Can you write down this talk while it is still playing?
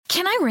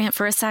Can I rant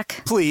for a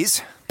sec?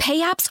 Please. Pay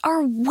apps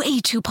are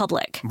way too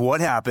public. What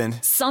happened?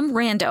 Some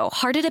rando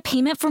hearted a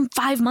payment from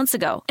 5 months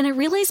ago, and I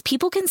realized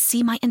people can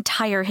see my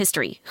entire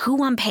history,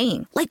 who I'm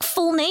paying, like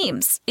full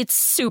names. It's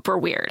super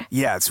weird.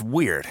 Yeah, it's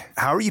weird.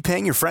 How are you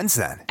paying your friends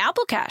then?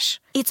 Apple Cash.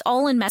 It's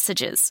all in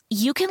messages.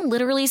 You can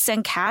literally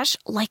send cash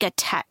like a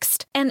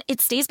text, and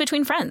it stays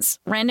between friends.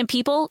 Random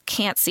people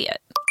can't see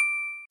it.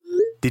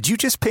 Did you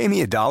just pay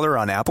me $1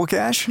 on Apple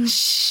Cash?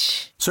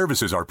 Shh.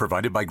 Services are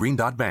provided by Green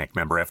Dot Bank.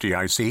 Member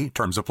FDIC.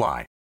 Terms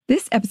apply.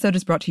 This episode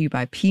is brought to you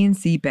by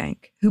PNC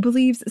Bank, who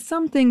believes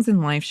some things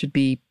in life should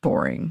be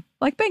boring,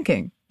 like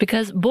banking.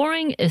 Because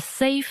boring is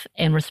safe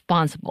and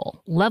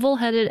responsible,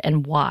 level-headed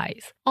and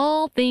wise.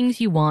 All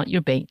things you want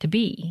your bank to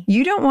be.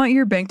 You don't want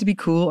your bank to be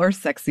cool or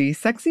sexy.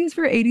 Sexy is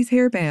for 80s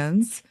hair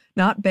bands,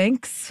 not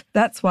banks.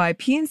 That's why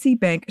PNC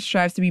Bank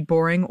strives to be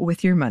boring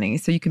with your money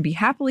so you can be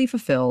happily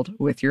fulfilled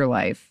with your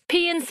life.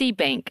 PNC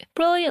Bank,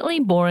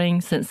 brilliantly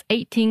boring since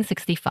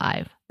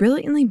 1865.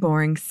 Brilliantly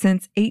Boring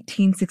Since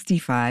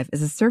 1865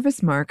 is a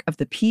service mark of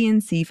the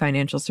PNC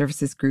Financial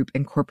Services Group,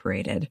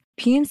 Incorporated.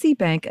 PNC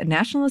Bank, a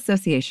National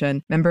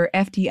Association, member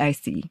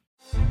FDIC.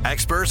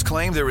 Experts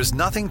claim there is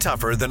nothing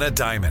tougher than a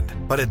diamond.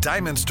 But at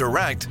Diamonds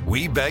Direct,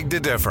 we beg to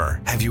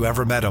differ. Have you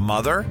ever met a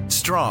mother?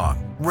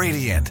 Strong,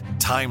 radiant,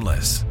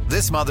 timeless.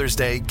 This Mother's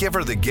Day, give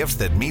her the gift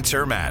that meets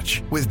her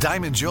match. With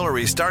diamond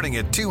jewelry starting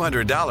at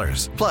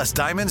 $200. Plus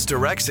Diamonds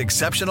Direct's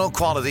exceptional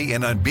quality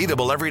and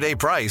unbeatable everyday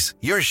price,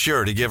 you're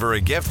sure to give her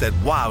a gift that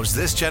wows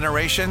this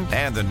generation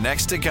and the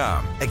next to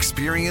come.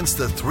 Experience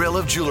the thrill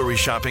of jewelry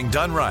shopping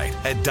done right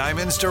at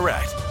Diamonds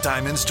Direct.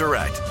 Diamonds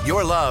Direct.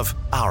 Your love,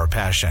 our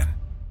passion.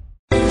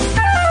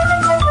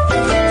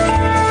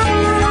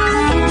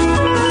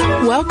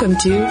 Welcome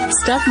to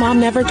Stuff Mom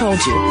Never Told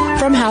You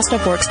from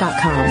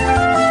HowStuffWorks.com.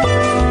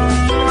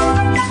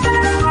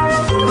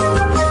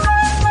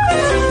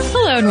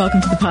 Hello and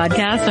welcome to the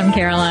podcast. I'm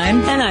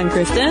Caroline. And I'm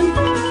Kristen.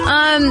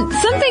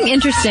 Something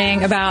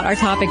interesting about our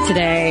topic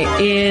today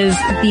is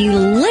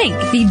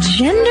the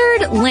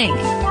gendered link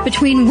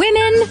between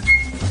women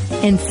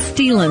and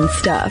stealing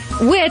stuff,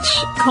 which,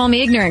 call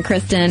me ignorant,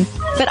 Kristen,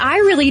 but I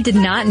really did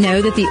not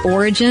know that the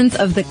origins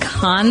of the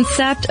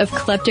concept of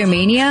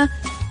kleptomania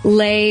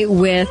lay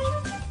with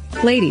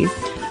ladies.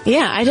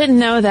 Yeah, I didn't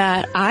know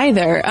that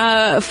either.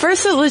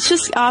 First, let's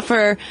just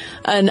offer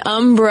an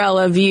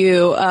umbrella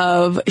view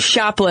of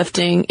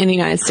shoplifting in the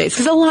United States,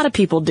 because a lot of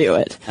people do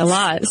it. A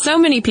lot. So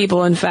many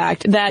people, in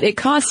fact, that it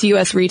costs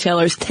U.S.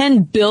 retailers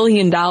 $10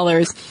 billion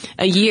a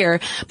year,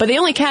 but they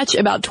only catch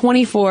about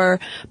 24%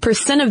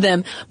 of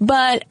them.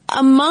 But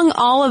among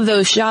all of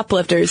those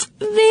shoplifters,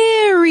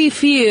 very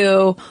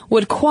few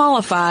would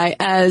qualify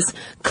as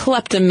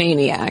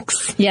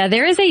kleptomaniacs. Yeah,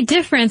 there is a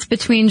difference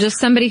between just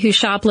somebody who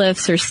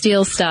shoplifts or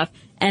steals stuff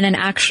and an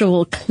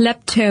actual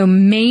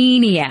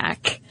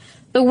kleptomaniac.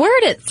 The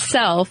word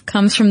itself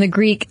comes from the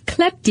Greek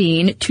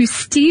kleptein, to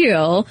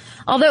steal,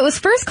 although it was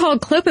first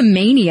called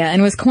kleptomania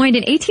and was coined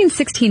in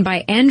 1816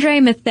 by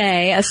André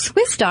Mathey, a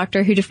Swiss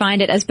doctor who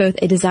defined it as both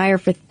a desire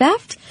for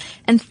theft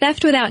and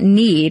theft without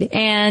need.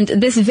 And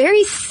this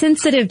very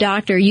sensitive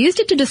doctor used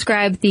it to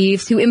describe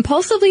thieves who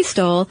impulsively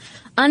stole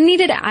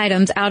unneeded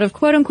items out of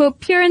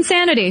quote-unquote pure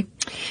insanity.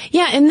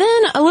 Yeah, and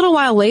then a little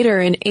while later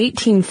in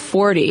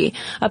 1840,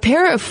 a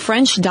pair of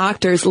French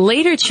doctors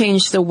later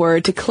changed the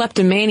word to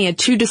kleptomania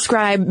to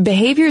describe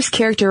behaviors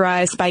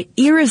characterized by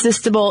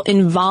irresistible,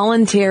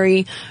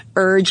 involuntary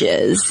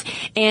urges.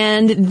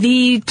 And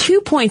the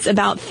 2 points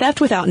about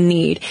theft without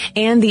need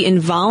and the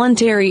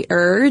involuntary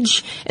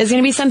urge is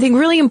going to be something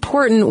really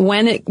important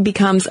when it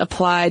becomes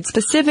applied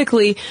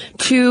specifically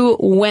to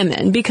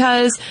women,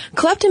 because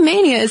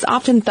kleptomania is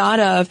often thought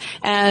of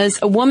as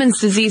a woman's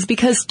disease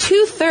because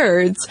 2/3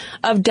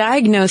 of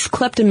diagnosed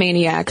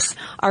kleptomaniacs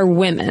are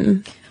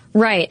women.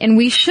 Right. And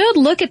we should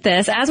look at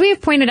this, as we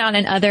have pointed out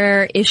in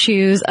other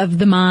issues of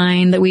the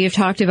mind that we have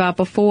talked about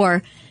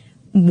before.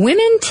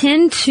 Women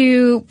tend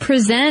to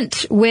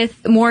present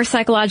with more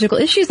psychological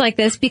issues like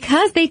this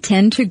because they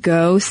tend to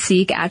go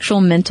seek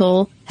actual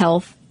mental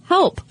health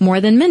help more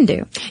than men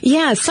do.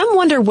 Yeah, some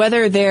wonder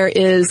whether there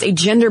is a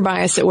gender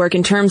bias at work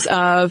in terms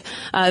of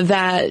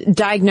that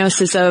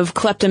diagnosis of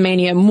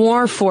kleptomania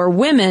more for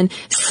women,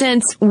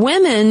 since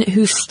women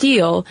who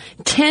steal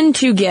tend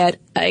to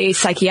get a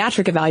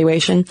psychiatric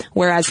evaluation,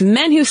 whereas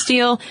men who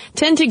steal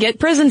tend to get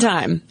prison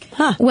time.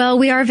 Huh. Well,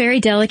 we are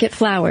very delicate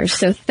flowers,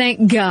 so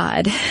thank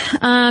God.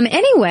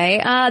 Anyway,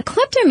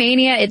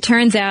 kleptomania, it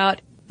turns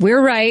out, we're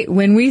right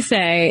when we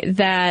say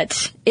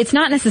that it's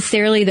not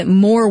necessarily that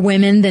more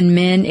women than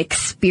men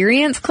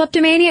experience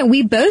kleptomania.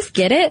 We both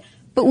get it,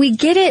 but we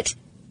get it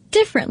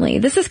differently.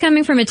 This is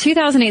coming from a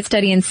 2008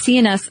 study in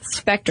CNS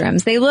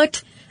Spectrums. They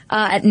looked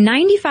at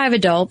 95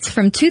 adults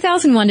from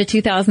 2001 to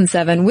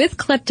 2007 with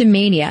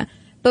kleptomania.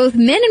 Both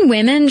men and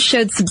women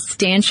showed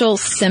substantial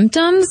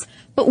symptoms,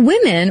 but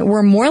women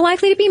were more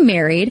likely to be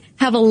married,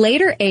 have a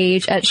later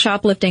age at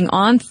shoplifting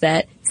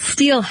onset,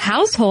 steal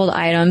household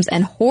items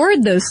and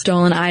hoard those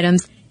stolen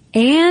items,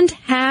 and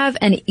have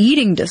an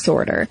eating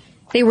disorder.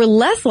 They were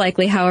less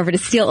likely, however, to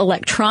steal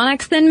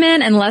electronics than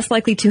men and less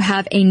likely to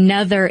have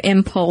another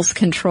impulse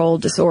control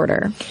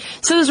disorder.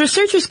 So those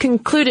researchers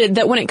concluded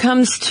that when it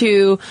comes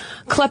to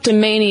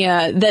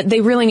kleptomania, that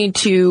they really need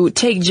to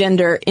take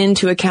gender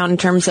into account in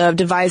terms of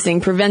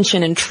devising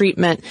prevention and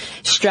treatment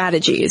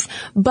strategies.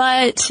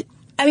 But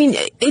I mean,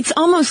 it's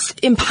almost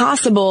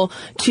impossible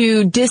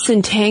to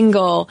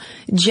disentangle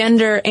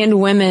gender and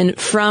women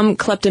from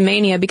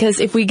kleptomania, because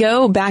if we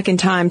go back in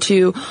time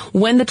to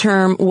when the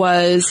term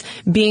was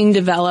being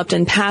developed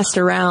and passed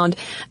around,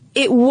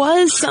 it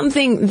was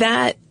something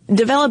that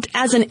developed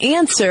as an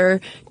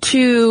answer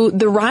to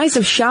the rise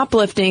of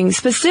shoplifting,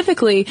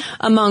 specifically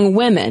among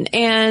women.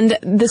 And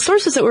the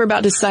sources that we're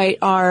about to cite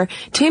are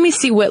Tammy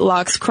C.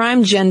 Whitlock's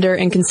Crime, Gender,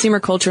 and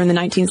Consumer Culture in the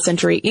 19th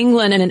Century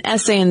England, and an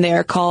essay in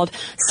there called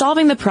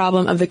Solving the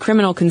Problem of the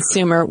Criminal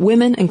Consumer,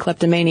 Women and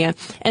Kleptomania.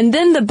 And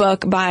then the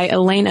book by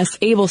Elaine S.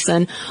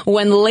 Abelson,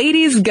 When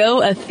Ladies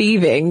Go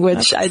A-Thieving,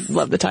 which I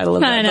love the title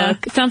of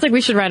that book. Sounds like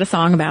we should write a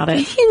song about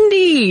it.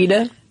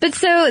 Indeed. But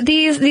so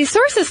these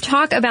sources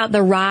talk about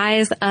the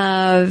rise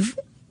of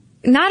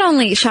not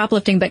only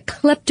shoplifting, but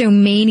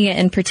kleptomania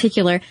in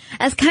particular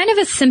as kind of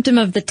a symptom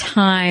of the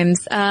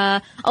times.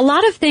 A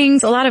lot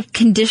of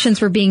conditions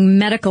were being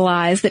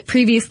medicalized that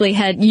previously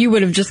you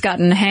would have just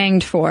gotten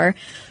hanged for.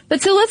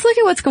 But so let's look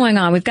at what's going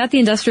on. We've got the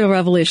Industrial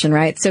Revolution,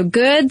 right? So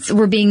goods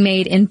were being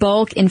made in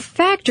bulk in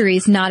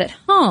factories, not at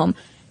home.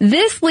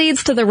 This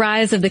leads to the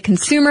rise of the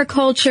consumer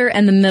culture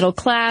and the middle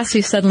class,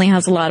 who suddenly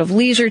has a lot of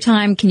leisure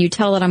time. Can you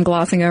tell that I'm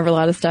glossing over a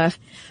lot of stuff?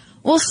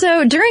 Well,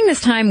 so during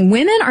this time,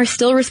 women are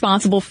still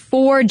responsible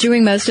for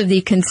doing most of the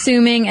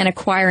consuming and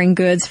acquiring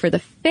goods for the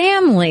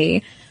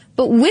family.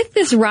 But with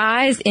this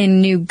rise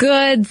in new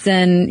goods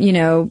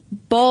and,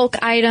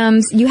 bulk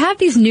items, you have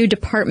these new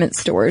department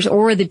stores,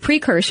 or the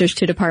precursors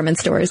to department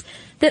stores,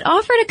 that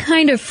offered a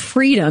kind of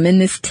freedom in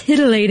this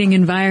titillating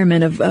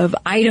environment of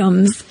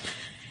items.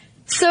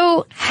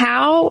 So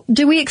how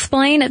do we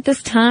explain at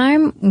this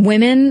time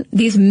women,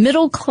 these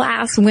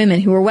middle-class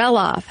women who are well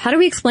off, how do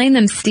we explain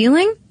them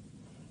stealing?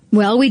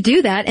 Well, we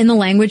do that in the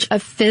language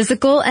of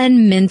physical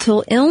and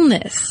mental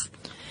illness.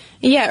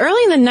 Yeah,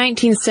 early in the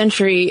 19th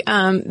century,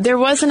 there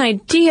was an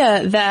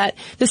idea that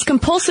this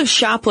compulsive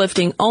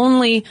shoplifting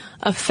only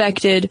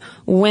affected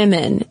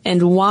women.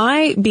 And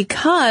why?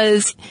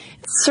 Because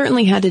it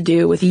certainly had to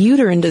do with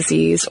uterine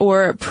disease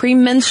or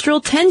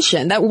premenstrual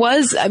tension.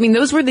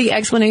 Those were the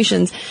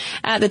explanations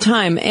at the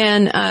time.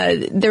 And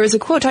there was a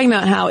quote talking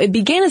about how it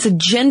began as a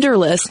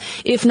genderless,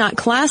 if not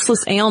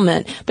classless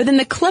ailment, but then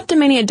the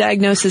kleptomania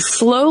diagnosis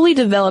slowly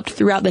developed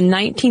throughout the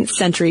 19th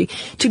century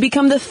to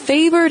become the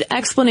favored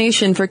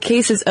explanation for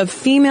cases of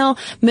female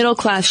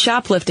middle-class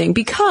shoplifting,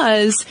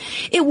 because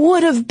it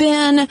would have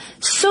been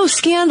so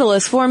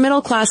scandalous for a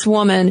middle-class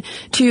woman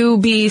to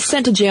be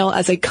sent to jail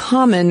as a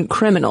common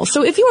criminal.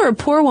 So if you were a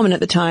poor woman at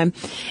the time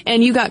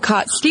and you got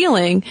caught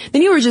stealing,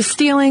 then you were just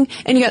stealing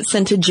and you got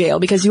sent to jail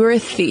because you were a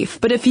thief.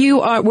 But if you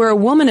were a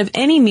woman of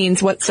any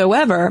means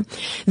whatsoever,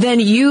 then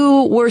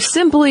you were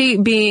simply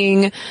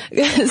being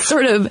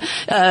sort of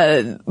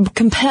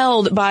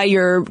compelled by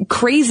your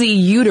crazy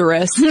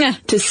uterus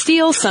to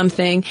steal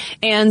something.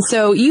 And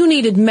so you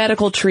needed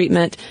medical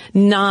treatment,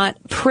 not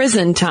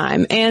prison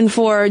time. And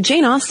for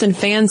Jane Austen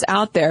fans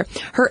out there,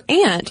 her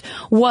aunt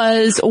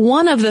was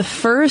one of the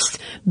first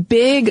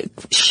big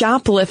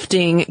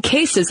shoplifting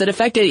cases that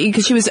affected,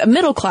 because she was a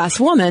middle-class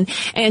woman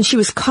and she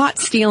was caught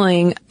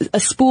stealing a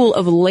spool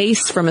of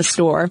lace from a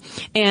store.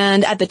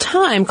 And at the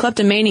time,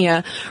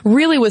 kleptomania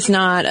really was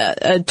not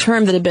a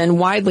term that had been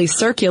widely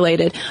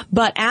circulated.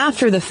 But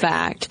after the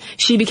fact,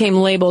 she became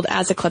labeled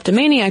as a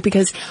kleptomaniac,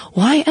 because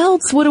why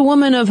else would a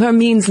woman of her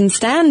means and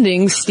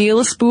standing steal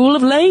a spool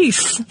of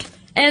lace?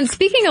 And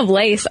speaking of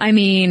lace,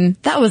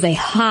 that was a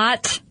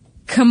hot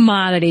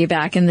commodity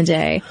back in the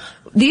day.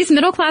 These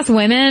middle-class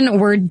women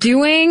were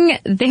doing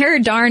their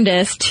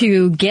darndest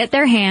to get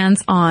their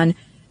hands on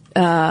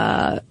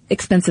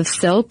expensive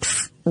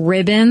silks,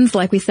 ribbons,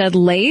 like we said,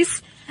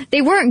 lace.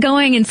 They weren't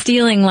going and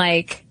stealing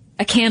like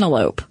a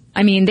cantaloupe.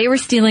 They were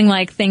stealing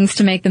like things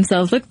to make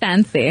themselves look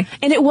fancy.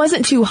 And it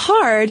wasn't too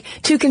hard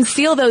to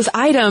conceal those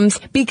items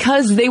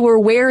because they were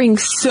wearing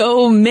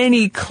so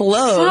many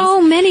clothes.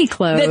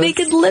 That they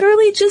could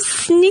literally just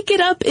sneak it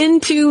up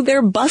into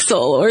their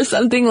bustle or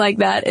something like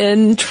that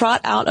and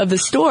trot out of the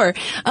store.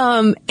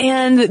 And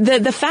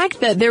the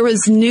fact that there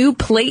was new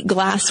plate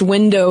glass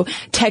window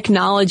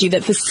technology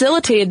that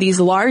facilitated these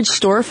large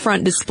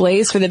storefront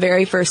displays for the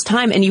very first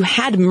time, and you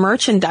had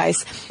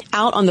merchandise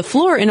out on the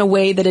floor in a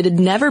way that it had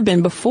never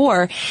been before.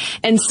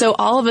 And so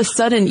all of a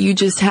sudden you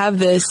just have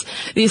this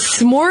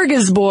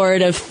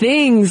smorgasbord of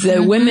things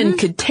that women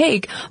could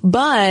take.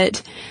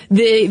 But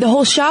the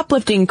whole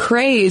shoplifting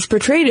craze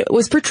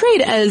was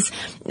portrayed as,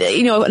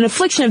 an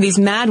affliction of these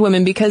mad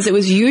women, because it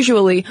was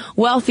usually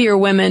wealthier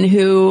women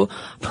who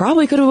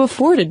probably could have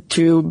afforded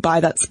to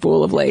buy that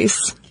spool of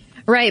lace.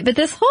 Right. But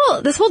this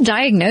whole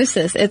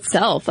diagnosis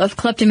itself of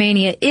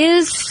kleptomania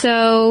is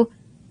so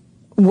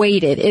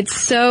weighted. It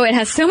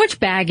has so much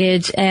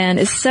baggage and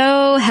is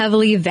so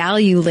heavily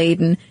value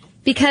laden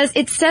because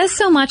it says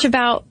so much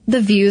about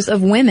the views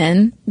of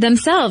women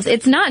themselves.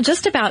 It's not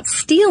just about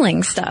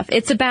stealing stuff.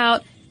 It's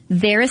about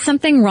there is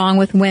something wrong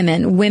with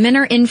women. Women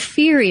are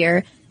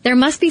inferior. There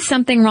must be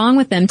something wrong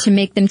with them to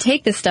make them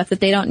take this stuff that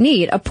they don't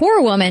need. A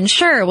poor woman,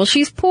 sure, well,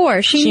 she's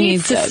poor. She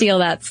needs to steal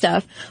that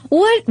stuff.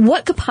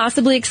 What could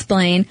possibly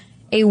explain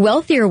a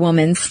wealthier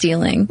woman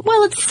stealing?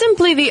 Well, it's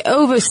simply the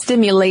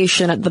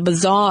overstimulation at the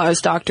bazaars,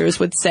 doctors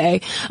would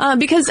say.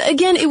 Because,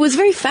 again, it was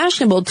very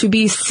fashionable to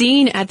be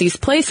seen at these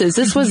places.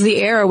 This was the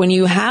era when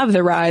you have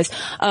the rise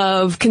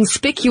of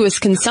conspicuous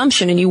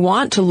consumption and you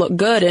want to look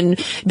good, and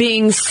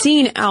being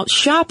seen out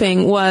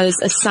shopping was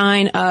a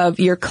sign of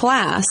your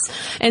class.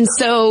 And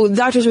so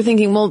doctors were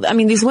thinking, well, I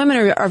mean, these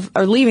women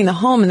are leaving the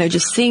home and they're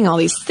just seeing all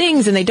these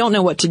things and they don't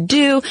know what to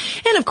do.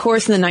 And, of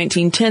course, in the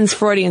 1910s,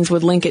 Freudians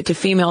would link it to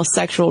female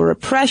sexual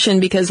repression,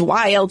 because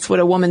why else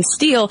would a woman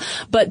steal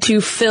but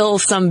to fill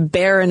some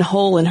barren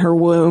hole in her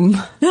womb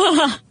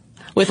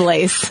with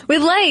lace?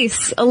 With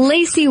lace. A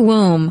lacy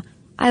womb.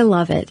 I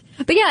love it.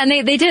 But yeah, and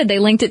they did. They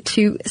linked it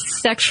to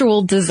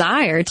sexual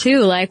desire,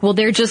 too. Like, well,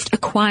 they're just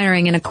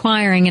acquiring and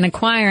acquiring and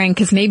acquiring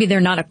because maybe they're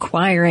not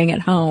acquiring at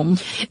home.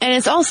 And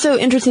it's also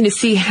interesting to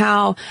see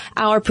how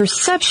our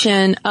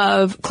perception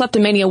of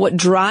kleptomania, what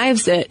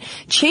drives it,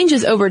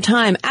 changes over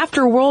time.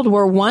 After World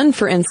War I,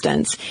 for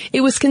instance,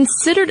 it was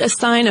considered a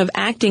sign of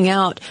acting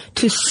out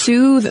to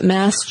soothe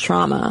mass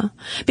trauma,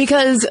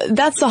 because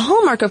that's the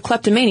hallmark of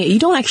kleptomania. You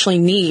don't actually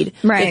need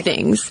the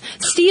things.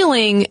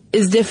 Stealing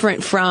is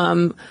different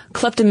from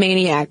kleptomaniac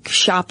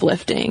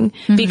shoplifting,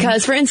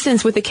 because, for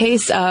instance, with the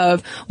case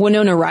of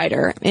Winona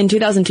Ryder in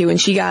 2002, when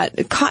she got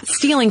caught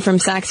stealing from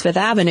Saks Fifth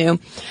Avenue,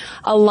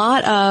 a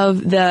lot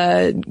of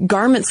the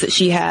garments that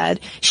she had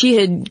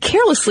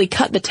carelessly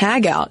cut the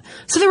tag out,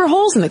 so there were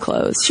holes in the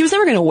clothes. She was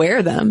never going to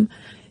wear them.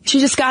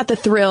 She just got the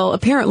thrill,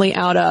 apparently,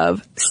 out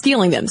of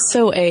stealing them,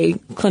 so a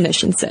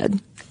clinician said.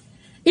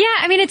 Yeah,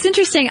 I mean, it's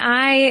interesting.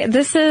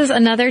 This is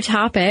another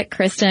topic,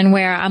 Kristen,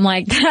 where I'm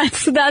like,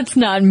 that's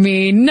not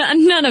me.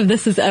 None of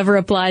this has ever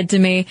applied to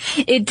me.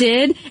 It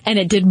did, and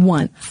it did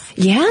once.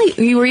 Yeah?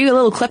 Were you a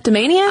little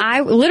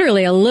kleptomaniac?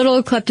 Literally a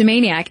little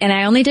kleptomaniac, and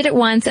I only did it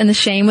once, and the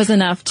shame was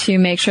enough to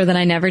make sure that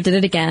I never did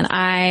it again.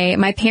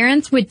 My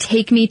parents would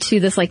take me to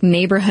this, like,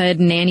 neighborhood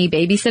nanny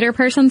babysitter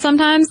person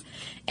sometimes,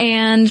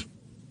 and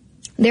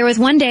there was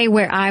one day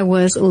where I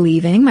was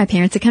leaving. My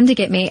parents had come to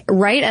get me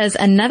right as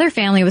another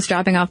family was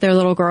dropping off their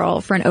little girl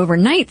for an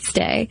overnight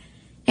stay.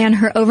 And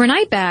her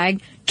overnight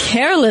bag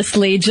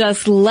carelessly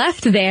just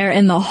left there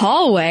in the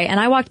hallway.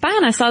 And I walked by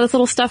and I saw this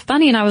little stuffed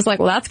bunny and I was like,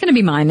 well, that's going to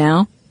be mine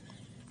now.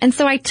 And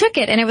so I took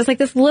it, and it was like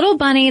this little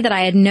bunny that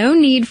I had no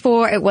need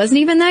for. It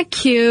wasn't even that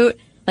cute.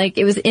 Like,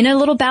 it was in a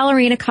little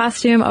ballerina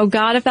costume. Oh,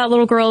 God, if that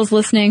little girl is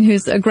listening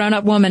who's a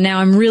grown-up woman now,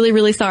 I'm really,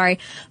 really sorry.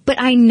 But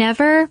I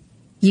never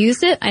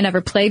used it. I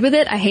never played with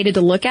it. I hated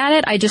to look at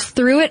it. I just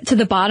threw it to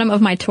the bottom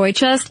of my toy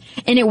chest.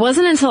 And it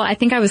wasn't until I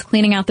think I was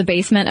cleaning out the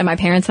basement at my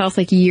parents' house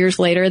like years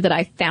later that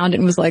I found it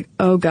and was like,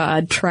 oh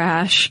God,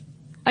 trash.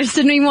 I just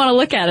didn't even want to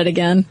look at it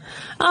again.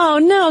 Oh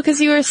no,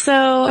 because you were I was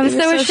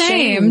so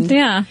ashamed.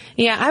 Yeah.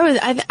 Yeah,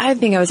 I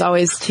think I was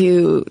always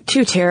too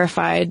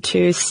terrified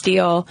to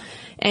steal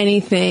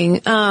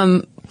anything.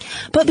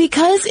 But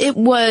because it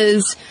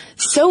was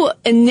so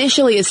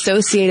initially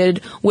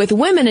associated with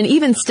women, and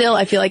even still,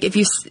 I feel like if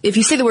you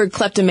say the word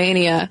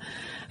kleptomania,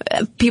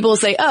 people will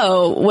say,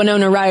 oh,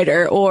 Winona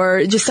Ryder,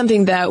 or just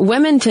something that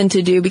women tend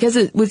to do because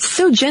it was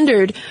so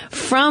gendered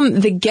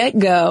from the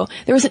get-go.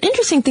 There was an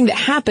interesting thing that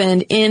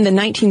happened in the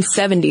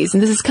 1970s,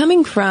 and this is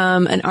coming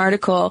from an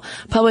article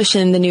published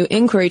in the New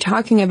Inquiry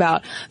talking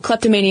about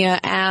kleptomania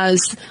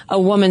as a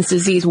woman's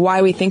disease,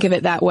 why we think of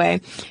it that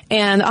way.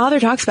 And the author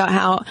talks about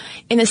how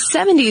in the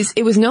 70s,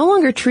 it was no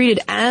longer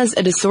treated as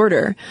a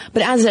disorder,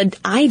 but as an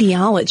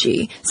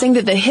ideology, saying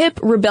that the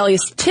hip,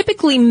 rebellious,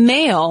 typically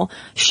male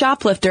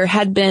shoplifter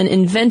had been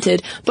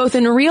invented both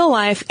in real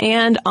life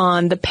and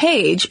on the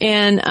page.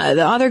 And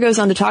the author goes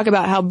on to talk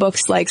about how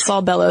books like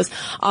Saul Bellows'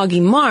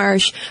 Augie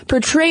Marsh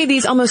portray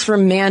these almost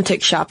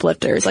romantic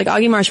shoplifters. Like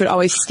Augie Marsh would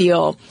always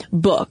steal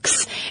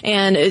books,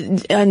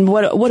 and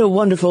what a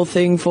wonderful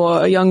thing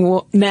for a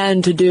young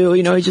man to do.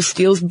 You know, he just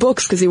steals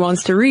books because he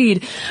wants to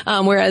read.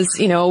 Whereas,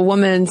 you know, a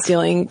woman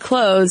stealing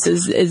clothes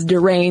is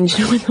deranged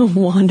with a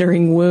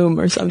wandering womb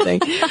or something.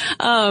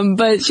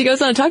 But she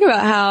goes on to talk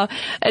about how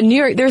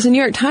there's a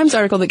New York Times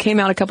article that came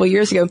out a couple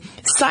years ago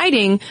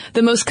citing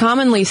the most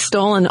commonly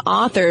stolen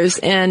authors,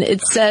 and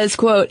it says,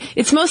 quote,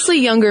 "It's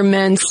mostly younger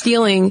men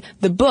stealing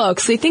the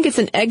books. They think it's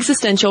an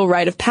existential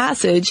rite of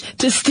passage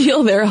to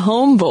steal their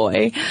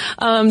homeboy."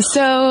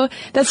 So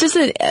that's just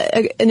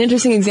an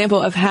interesting example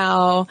of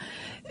how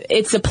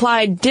it's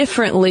applied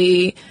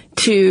differently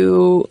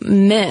to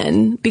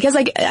men, because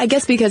I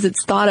guess because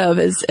it's thought of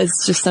as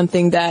just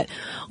something that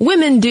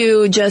women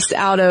do just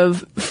out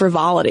of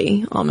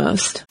frivolity,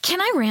 almost.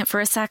 Can I rant for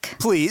a sec?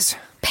 Please.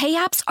 Pay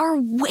apps are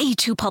way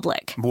too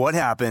public. What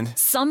happened?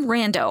 Some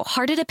rando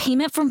hearted a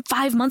payment from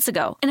 5 months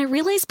ago, and I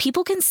realized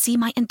people can see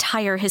my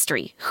entire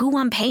history, who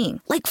I'm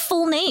paying, like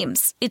full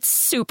names. It's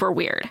super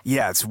weird.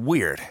 Yeah, it's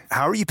weird.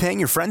 How are you paying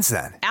your friends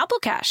then? Apple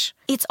Cash.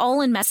 It's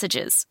all in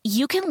messages.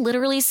 You can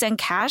literally send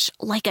cash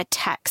like a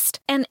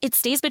text, and it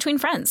stays between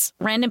friends.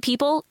 Random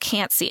people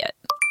can't see it.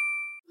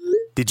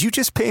 Did you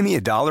just pay me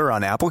 $1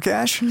 on Apple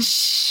Cash?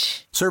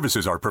 Shh.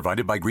 Services are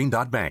provided by Green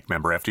Dot Bank,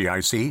 member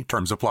FDIC.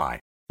 Terms apply.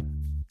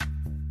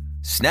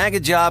 Snag a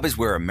Job is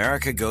where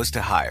America goes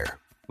to hire,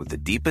 with the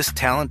deepest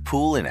talent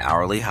pool in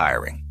hourly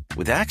hiring.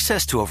 With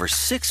access to over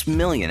 6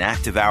 million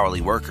active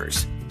hourly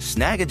workers,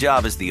 Snag a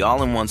Job is the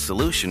all-in-one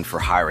solution for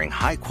hiring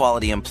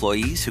high-quality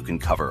employees who can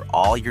cover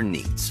all your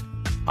needs.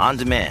 On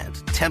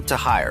demand, temp to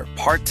hire,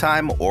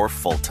 part-time or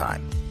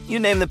full-time. You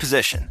name the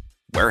position.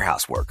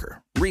 Warehouse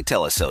worker,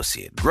 retail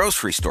associate,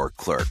 grocery store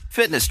clerk,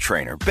 fitness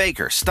trainer,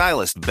 baker,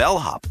 stylist,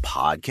 bellhop,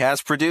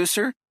 podcast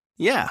producer.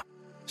 Yeah,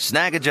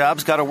 Snag a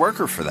Job's got a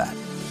worker for that.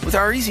 With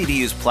our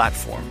easy-to-use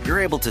platform, you're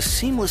able to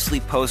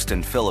seamlessly post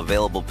and fill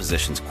available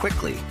positions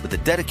quickly with a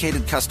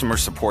dedicated customer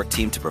support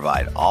team to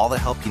provide all the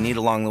help you need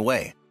along the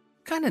way.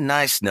 Kind of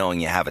nice knowing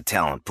you have a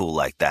talent pool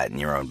like that in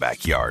your own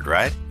backyard,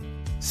 right?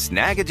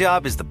 Snag a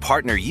Job is the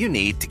partner you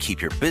need to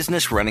keep your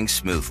business running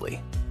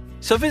smoothly.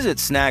 So visit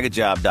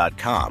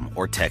snagajob.com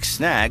or text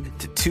snag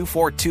to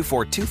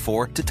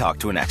 242424 to talk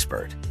to an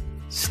expert.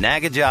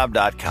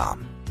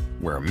 Snagajob.com,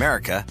 where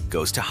America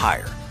goes to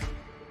hire.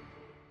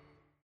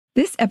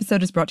 This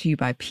episode is brought to you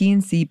by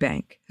PNC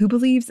Bank, who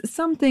believes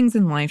some things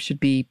in life should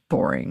be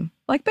boring,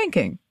 like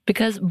banking.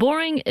 Because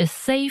boring is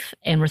safe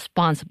and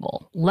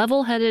responsible,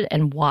 level-headed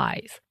and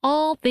wise.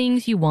 All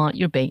things you want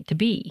your bank to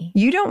be.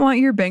 You don't want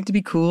your bank to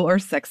be cool or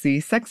sexy.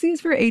 Sexy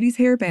is for 80s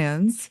hair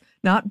bands,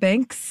 not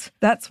banks.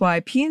 That's why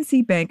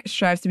PNC Bank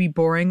strives to be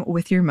boring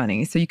with your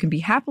money, so you can be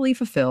happily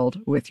fulfilled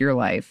with your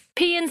life.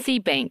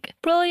 PNC Bank,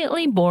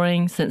 brilliantly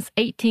boring since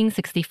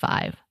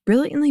 1865.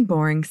 Brilliantly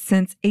Boring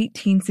Since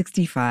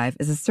 1865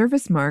 is a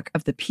service mark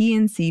of the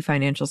PNC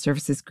Financial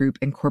Services Group,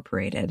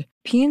 Incorporated.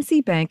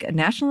 PNC Bank, a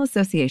National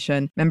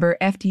Association, member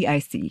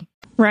FDIC.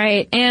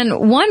 Right.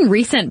 And one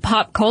recent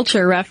pop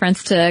culture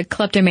reference to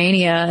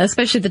kleptomania,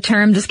 especially the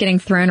term just getting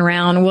thrown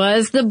around,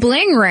 was the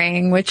bling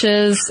ring, which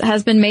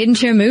has been made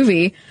into a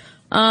movie.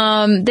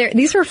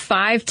 These were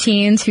 5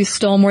 teens who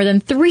stole more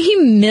than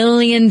 $3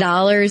 million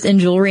in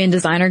jewelry and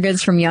designer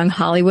goods from young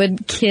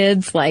Hollywood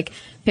kids like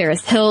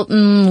Paris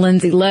Hilton,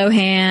 Lindsay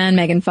Lohan,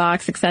 Megan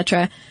Fox,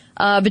 etc.,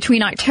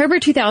 between October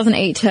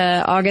 2008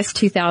 to August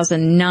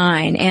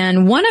 2009.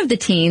 And one of the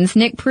teens,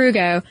 Nick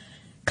Prugo,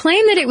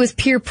 claimed that it was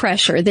peer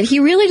pressure, that he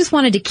really just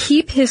wanted to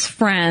keep his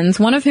friends,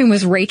 one of whom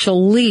was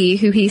Rachel Lee,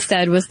 who he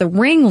said was the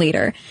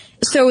ringleader.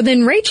 So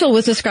then Rachel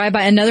was described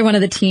by another one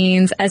of the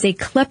teens as a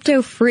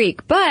klepto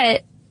freak.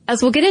 But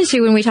as we'll get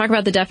into when we talk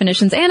about the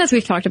definitions, and as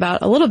we've talked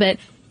about a little bit,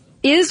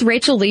 is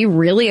Rachel Lee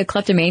really a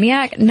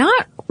kleptomaniac?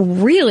 Not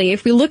really,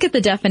 if we look at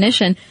the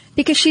definition,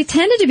 because she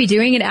tended to be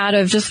doing it out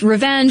of just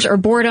revenge or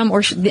boredom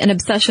or an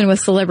obsession with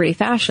celebrity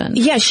fashion.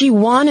 Yeah, she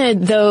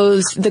wanted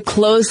the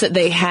clothes that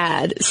they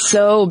had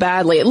so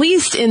badly, at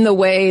least in the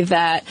way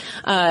that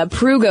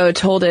Prugo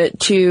told it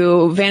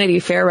to Vanity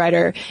Fair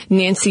writer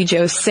Nancy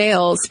Jo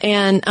Sales.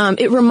 And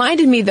it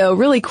reminded me, though,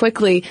 really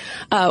quickly,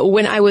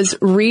 when I was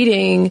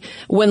reading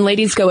When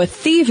Ladies Go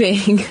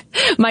A-Thieving,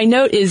 my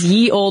note is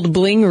ye old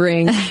bling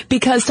ring,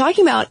 because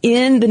talking about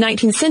in the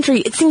 19th century,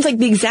 it seems like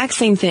the exact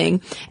same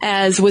thing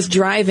as was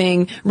driving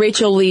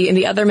Rachel Lee and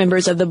the other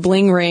members of the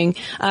Bling Ring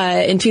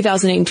in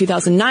 2008 and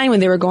 2009 when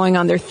they were going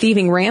on their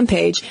thieving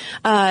rampage.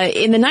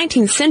 In the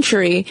 19th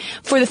century,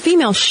 for the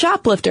female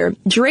shoplifter,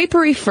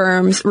 drapery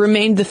firms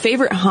remained the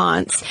favorite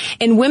haunts,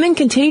 and women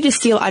continued to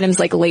steal items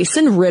like lace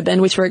and ribbon,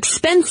 which were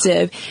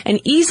expensive and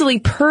easily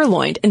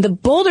purloined, and the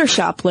bolder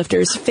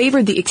shoplifters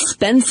favored the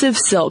expensive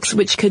silks,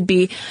 which could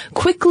be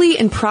quickly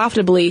and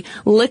profitably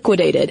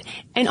liquidated.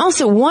 And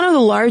also, one of the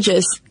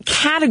largest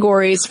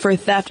categories for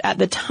theft at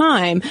the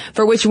time,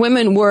 for which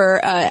women were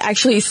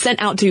actually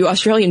sent out to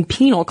Australian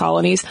penal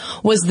colonies,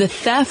 was the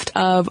theft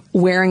of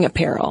wearing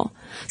apparel.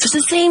 So it's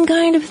the same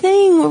kind of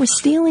thing where we're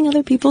stealing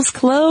other people's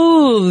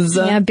clothes.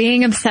 Yeah,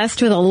 being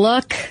obsessed with a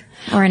look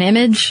or an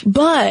image.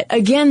 But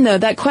again, though,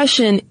 that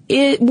question,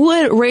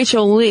 would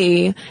Rachel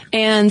Lee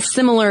and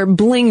similar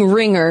bling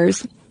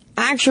ringers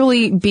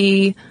actually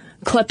be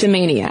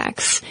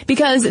kleptomaniacs?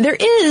 Because there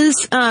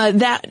is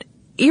that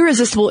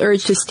irresistible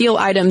urge to steal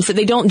items that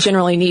they don't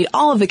generally need.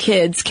 All of the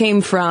kids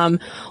came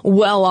from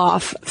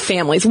well-off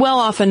families,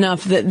 well-off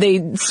enough that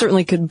they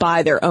certainly could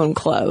buy their own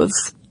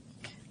clothes.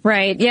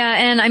 Right, yeah,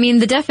 and I mean,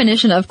 the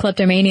definition of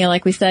kleptomania,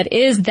 like we said,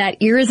 is that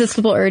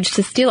irresistible urge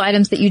to steal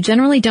items that you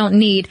generally don't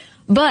need,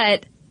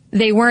 but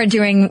they weren't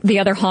doing the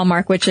other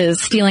hallmark, which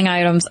is stealing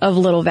items of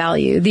little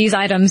value. These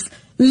items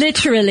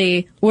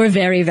literally were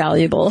very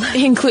valuable.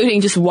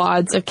 Including just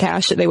wads of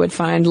cash that they would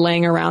find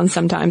laying around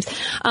sometimes.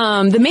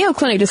 The Mayo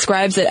Clinic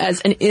describes it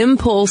as an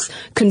impulse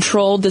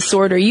control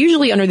disorder,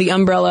 usually under the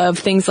umbrella of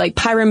things like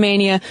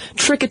pyromania,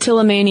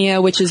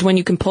 trichotillomania, which is when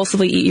you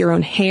compulsively eat your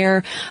own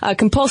hair,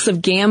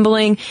 compulsive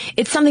gambling.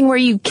 It's something where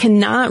you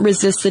cannot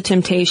resist the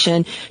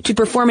temptation to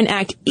perform an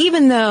act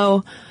even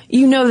though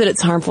you know that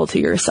it's harmful to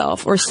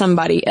yourself or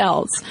somebody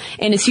else.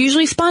 And it's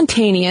usually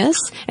spontaneous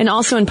and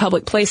also in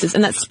public places.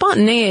 And that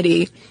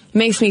spontaneity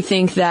makes me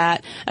think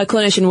that a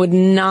clinician would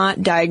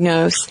not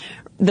diagnose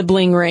the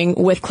bling ring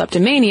with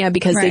kleptomania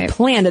because they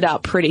planned it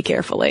out pretty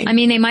carefully. I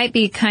mean, they might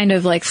be kind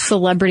of like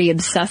celebrity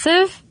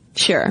obsessive.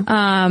 Sure.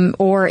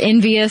 Or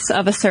envious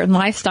of a certain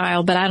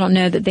lifestyle, but I don't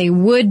know that they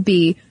would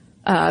be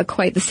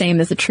quite the same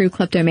as a true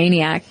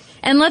kleptomaniac.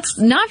 And let's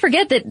not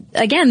forget that,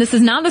 again, this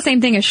is not the same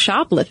thing as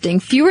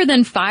shoplifting. Fewer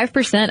than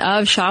 5%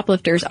 of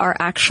shoplifters are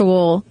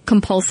actual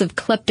compulsive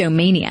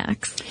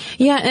kleptomaniacs.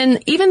 Yeah,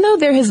 and even though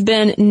there has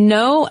been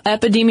no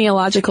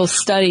epidemiological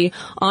study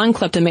on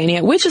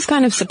kleptomania, which is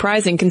kind of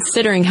surprising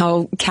considering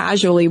how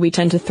casually we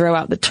tend to throw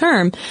out the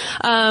term,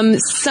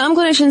 some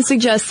clinicians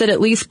suggest that at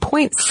least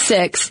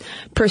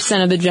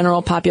 0.6% of the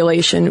general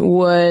population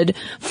would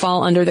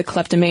fall under the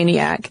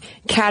kleptomaniac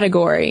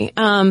category.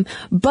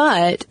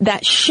 But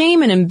that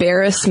shame and embarrassment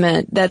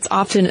that's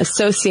often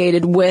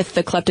associated with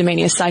the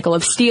kleptomania cycle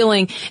of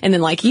stealing, and then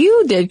like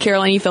you did,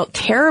 Caroline, you felt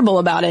terrible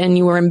about it and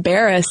you were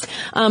embarrassed.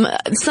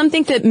 Some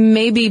think that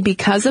maybe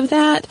because of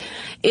that,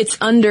 it's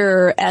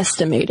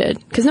underestimated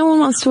because no one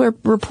wants to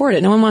report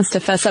it. No one wants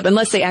to fess up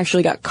unless they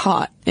actually got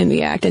caught in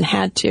the act and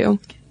had to.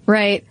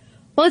 Right.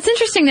 Well, it's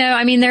interesting though.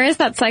 I mean, there is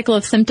that cycle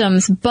of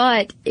symptoms,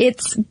 but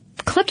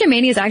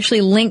kleptomania is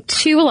actually linked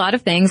to a lot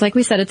of things. Like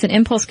we said, it's an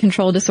impulse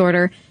control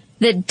disorder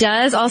that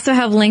does also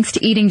have links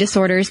to eating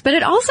disorders, but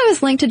it also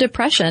is linked to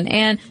depression.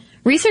 And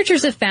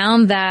researchers have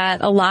found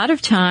that a lot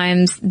of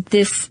times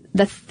the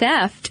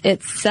theft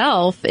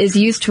itself is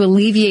used to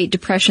alleviate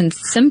depression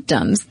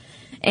symptoms.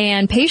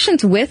 And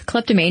patients with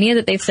kleptomania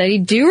that they've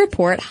studied do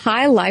report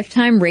high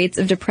lifetime rates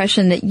of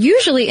depression that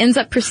usually ends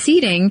up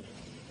preceding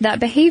that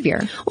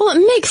behavior. Well,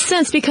 it makes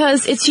sense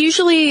because it's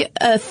usually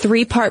a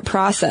 3-part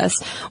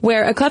process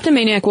where a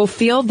kleptomaniac will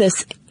feel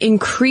this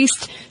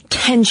increased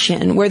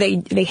tension where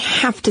they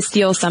have to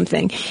steal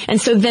something.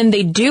 And so then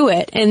they do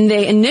it and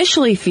they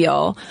initially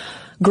feel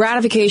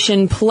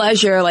gratification,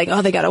 pleasure, like,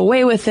 oh, they got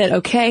away with it,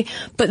 okay.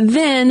 But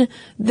then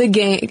the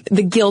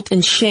guilt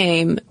and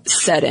shame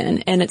set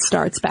in and it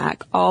starts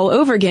back all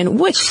over again,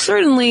 which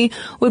certainly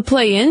would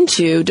play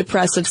into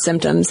depressive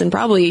symptoms and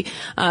probably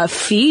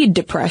feed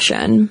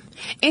depression.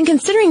 And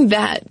considering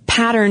that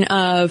pattern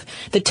of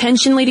the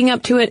tension leading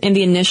up to it and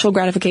the initial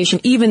gratification,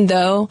 even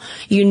though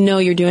you know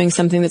you're doing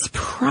something that's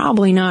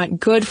probably not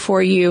good for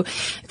you,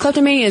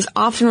 kleptomania is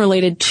often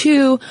related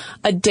to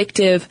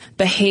addictive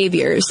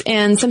behaviors.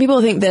 And some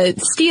people think that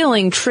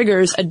stealing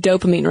triggers a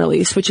dopamine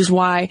release, which is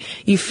why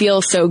you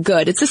feel so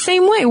good. It's the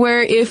same way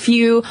where if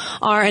you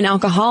are an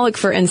alcoholic,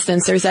 for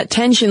instance, there's that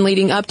tension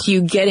leading up to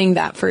you getting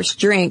that first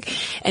drink,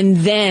 and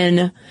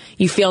then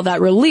you feel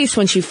that release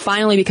once you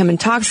finally become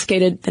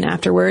intoxicated, then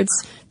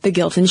afterwards, the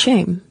guilt and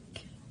shame.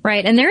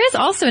 Right. And there is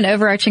also an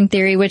overarching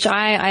theory, which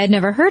I had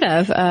never heard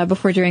of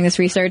before doing this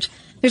research.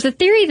 There's a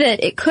theory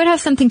that it could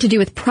have something to do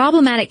with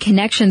problematic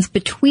connections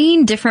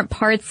between different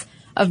parts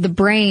of the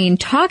brain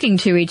talking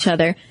to each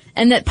other,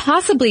 and that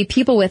possibly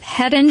people with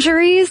head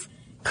injuries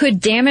could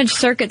damage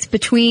circuits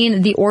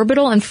between the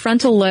orbital and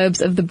frontal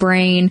lobes of the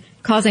brain,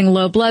 causing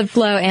low blood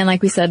flow and,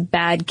 like we said,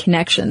 bad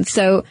connections.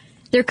 So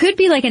there could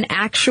be like an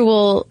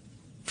actual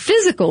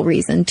physical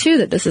reason, too,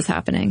 that this is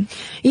happening.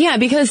 Yeah,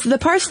 because the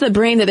parts of the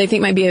brain that they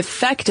think might be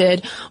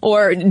affected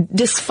or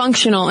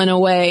dysfunctional in a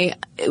way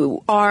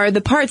are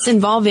the parts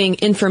involving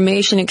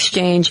information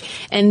exchange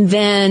and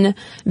then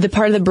the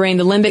part of the brain,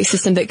 the limbic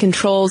system, that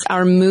controls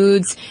our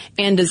moods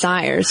and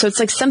desires. So it's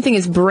like something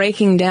is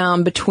breaking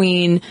down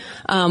between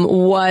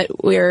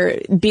what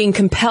we're being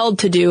compelled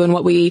to do and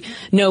what we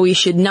know we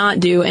should not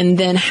do, and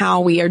then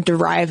how we are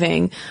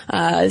deriving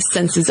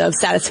senses of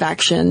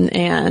satisfaction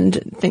and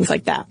things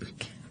like that.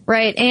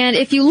 Right. And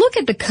if you look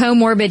at the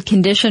comorbid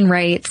condition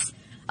rates,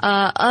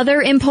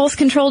 other impulse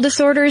control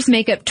disorders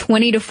make up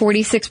 20 to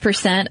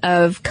 46%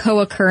 of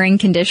co-occurring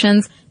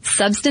conditions.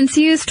 Substance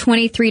use,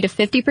 23 to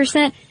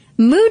 50%.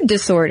 Mood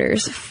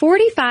disorders,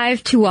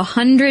 45 to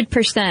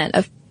 100%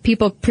 of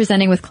people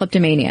presenting with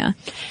kleptomania.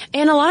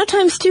 And a lot of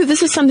times, too,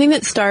 this is something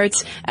that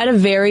starts at a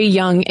very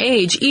young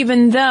age.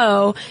 Even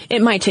though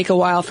it might take a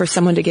while for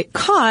someone to get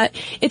caught,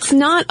 it's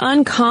not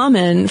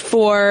uncommon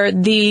for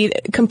the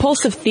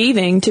compulsive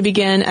thieving to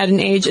begin at an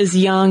age as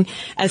young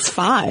as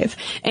 5.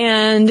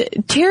 And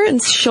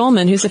Terrence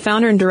Shulman, who's the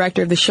founder and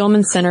director of the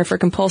Shulman Center for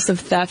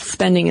Compulsive Theft,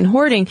 Spending, and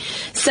Hoarding,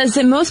 says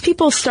that most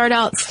people start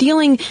out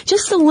stealing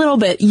just a little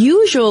bit,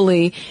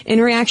 usually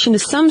in reaction to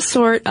some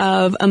sort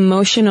of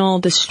emotional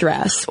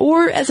distress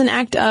or as an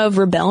act of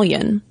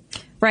rebellion.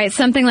 Right,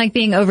 something like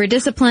being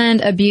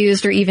over-disciplined,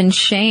 abused, or even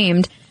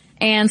shamed.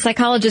 And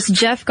psychologist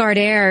Jeff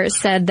Gardere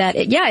said that,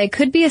 it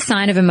could be a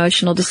sign of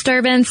emotional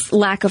disturbance,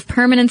 lack of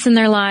permanence in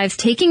their lives,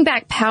 taking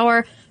back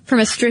power from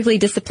a strictly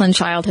disciplined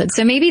childhood.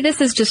 So maybe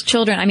this is just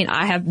children. I mean,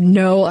 I have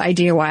no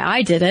idea why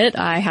I did it.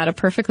 I had a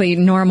perfectly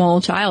normal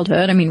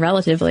childhood. I mean,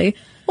 relatively.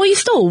 Well, you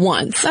stole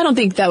once. I don't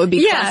think that would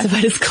be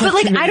classified as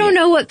kleptomania. But I don't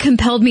know what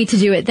compelled me to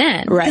do it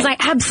then. Right. Because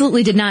I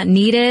absolutely did not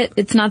need it.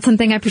 It's not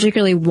something I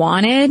particularly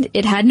wanted.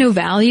 It had no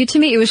value to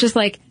me. It was just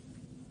like,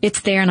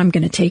 it's there and I'm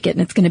going to take it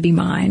and it's going to be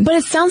mine. But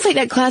it sounds like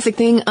that classic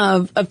thing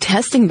of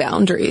testing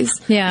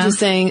boundaries. Yeah. Just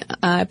saying,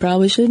 I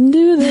probably shouldn't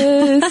do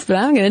this, but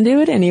I'm going to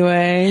do it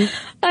anyway.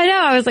 I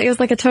know. It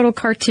was like a total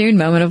cartoon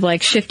moment of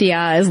like shifty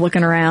eyes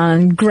looking around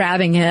and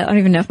grabbing it. I don't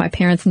even know if my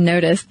parents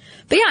noticed.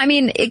 But yeah, I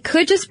mean, it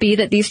could just be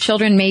that these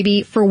children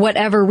maybe for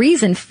whatever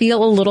reason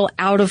feel a little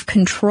out of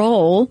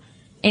control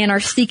and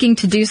are seeking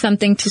to do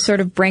something to sort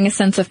of bring a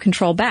sense of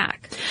control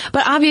back.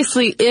 But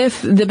obviously,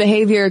 if the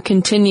behavior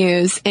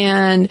continues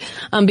and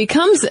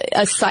becomes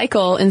a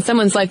cycle in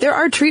someone's life, there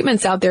are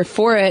treatments out there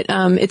for it.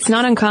 It's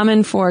not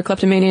uncommon for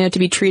kleptomania to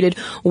be treated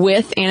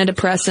with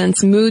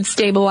antidepressants, mood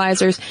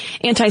stabilizers,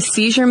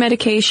 anti-seizure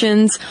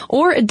medications,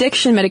 or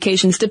addiction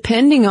medications,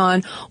 depending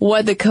on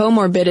what the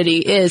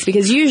comorbidity is.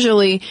 Because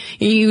usually,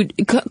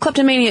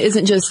 kleptomania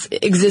isn't just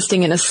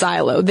existing in a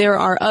silo. There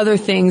are other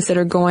things that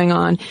are going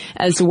on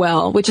as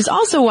well, which is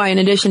also why, in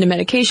addition to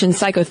medication,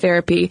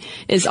 psychotherapy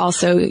is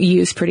also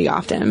used pretty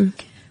often.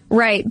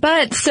 Right.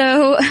 But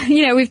so,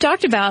 we've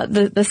talked about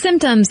the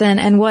symptoms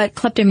and what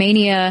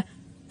kleptomania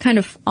kind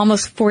of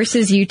almost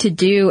forces you to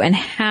do and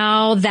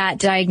how that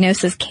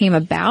diagnosis came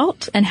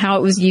about and how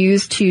it was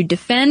used to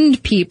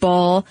defend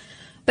people.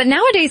 But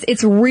nowadays,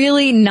 it's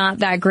really not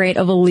that great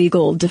of a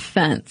legal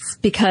defense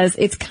because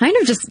it's kind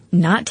of just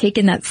not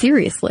taken that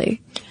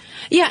seriously.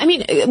 Yeah, I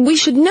mean, we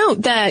should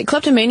note that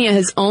kleptomania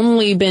has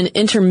only been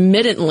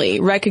intermittently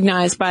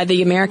recognized by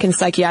the American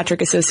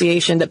Psychiatric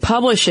Association that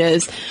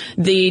publishes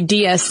the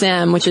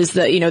DSM, which is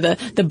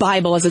the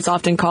Bible, as it's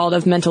often called,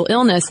 of mental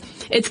illness.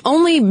 It's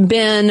only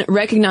been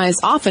recognized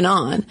off and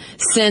on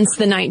since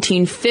the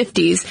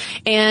 1950s.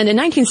 And in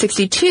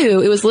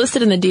 1962, it was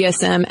listed in the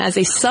DSM as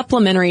a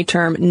supplementary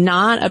term,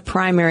 not a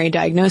primary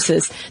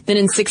diagnosis. Then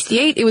in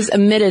 1968, it was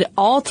omitted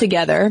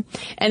altogether.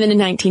 And then in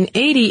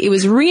 1980, it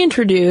was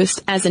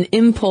reintroduced as an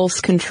impulse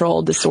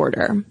control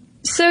disorder.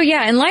 So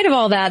yeah, in light of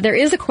all that, there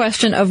is a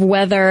question of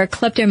whether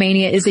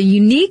kleptomania is a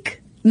unique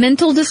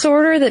mental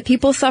disorder that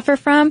people suffer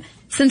from,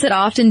 since it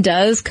often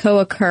does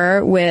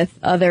co-occur with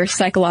other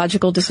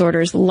psychological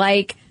disorders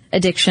like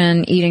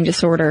addiction, eating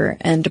disorder,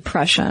 and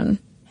depression.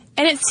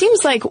 And it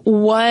seems like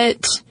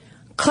what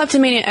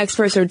kleptomania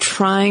experts are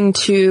trying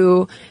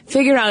to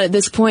figure out at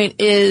this point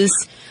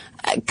is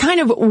kind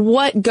of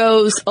what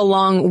goes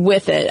along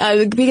with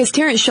it. Because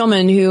Terrence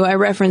Shulman, who I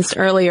referenced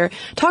earlier,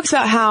 talks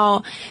about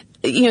how,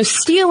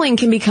 stealing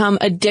can become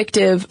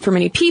addictive for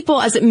many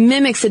people as it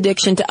mimics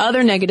addiction to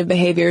other negative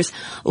behaviors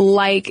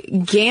like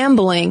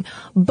gambling.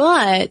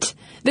 But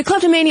the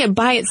kleptomania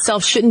by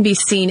itself shouldn't be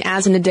seen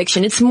as an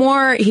addiction. It's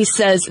more, he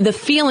says, the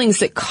feelings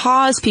that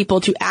cause people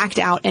to act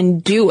out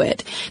and do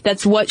it.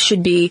 That's what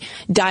should be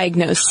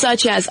diagnosed,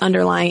 such as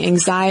underlying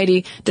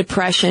anxiety,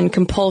 depression,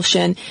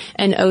 compulsion,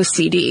 and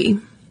OCD.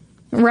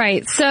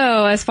 Right.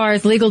 So as far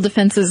as legal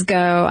defenses go,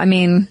 I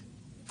mean,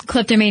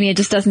 kleptomania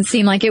just doesn't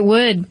seem like it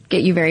would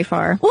get you very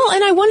far. Well,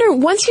 and I wonder,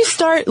 once you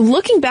start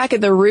looking back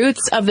at the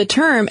roots of the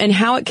term and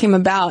how it came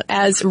about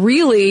as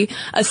really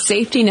a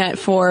safety net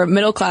for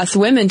middle-class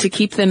women to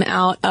keep them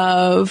out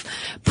of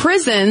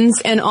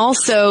prisons, and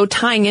also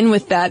tying in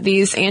with that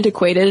these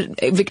antiquated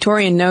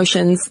Victorian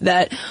notions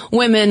that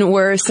women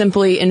were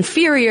simply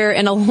inferior,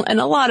 and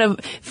a lot of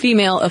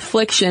female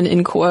affliction,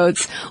 in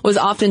quotes, was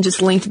often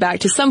just linked back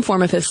to some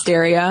form of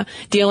hysteria,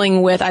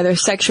 dealing with either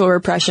sexual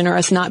repression or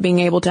us not being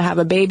able to have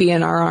a baby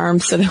in our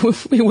arms so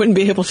that we wouldn't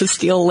be able to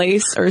steal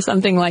lace or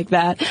something like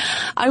that.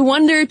 I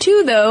wonder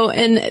too, though,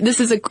 and this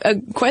is a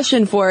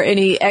question for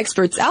any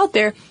experts out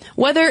there,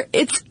 whether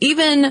it's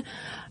even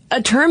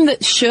a term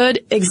that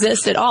should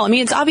exist at all. I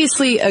mean, it's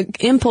obviously an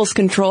impulse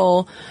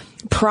control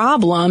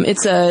problem.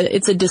 It's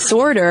a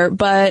disorder,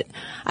 but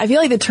I feel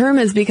like the term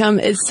has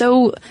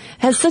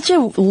such a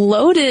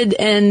loaded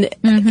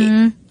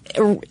and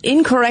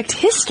incorrect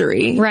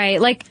history.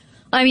 Right.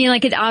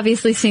 It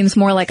obviously seems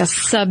more like a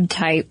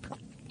subtype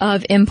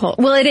of impulse.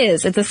 Well, it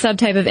is. It's a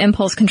subtype of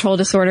impulse control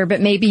disorder,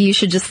 but maybe you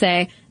should just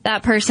say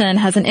that person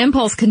has an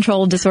impulse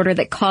control disorder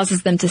that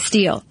causes them to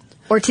steal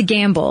or to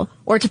gamble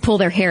or to pull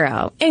their hair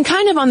out. And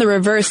kind of on the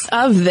reverse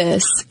of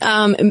this,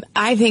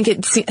 I think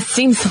it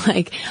seems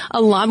like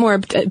a lot more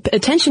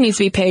attention needs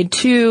to be paid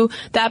to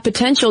that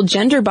potential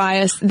gender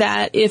bias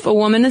that if a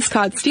woman is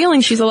caught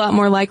stealing, she's a lot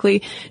more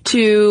likely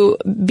to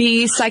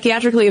be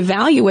psychiatrically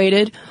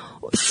evaluated.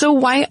 So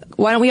why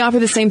why don't we offer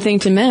the same thing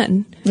to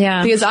men?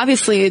 Yeah. Because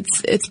obviously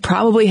it's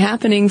probably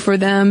happening for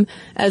them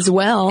as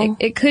well.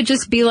 It could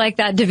just be like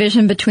that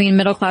division between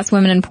middle-class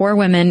women and poor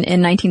women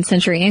in 19th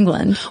century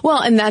England. Well,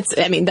 and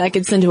that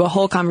gets into a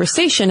whole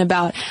conversation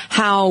about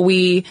how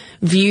we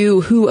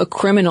view who a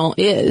criminal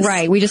is.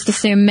 Right. We just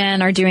assume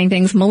men are doing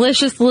things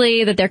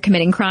maliciously, that they're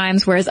committing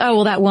crimes, whereas, oh,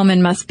 well, that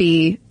woman must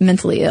be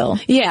mentally ill.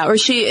 Yeah, or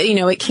she,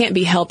 it can't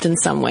be helped in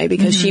some way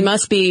because she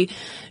must be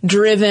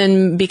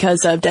driven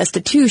because of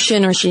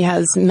destitution, or she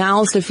has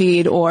mouths to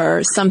feed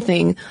or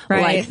something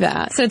like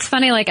that. So it's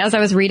funny, like, as I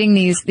was reading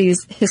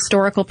these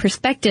historical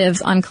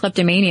perspectives on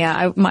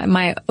kleptomania,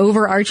 my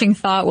overarching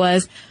thought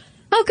was,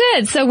 oh,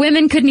 good. So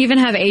women couldn't even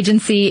have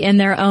agency in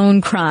their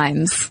own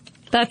crimes.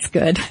 That's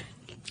good.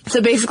 So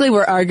basically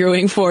we're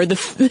arguing for the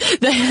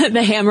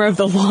hammer of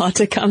the law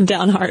to come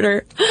down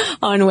harder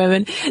on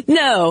women.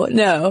 No.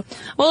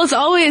 Well, it's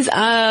always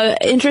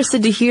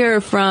interested to hear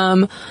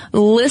from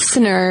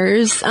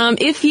listeners.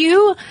 If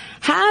you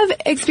have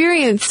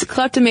experienced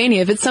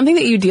kleptomania, if it's something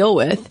that you deal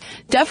with,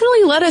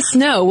 definitely let us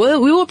know.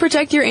 We will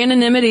protect your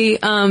anonymity,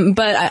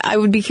 but I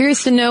would be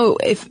curious to know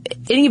if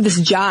any of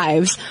this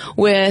jives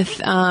with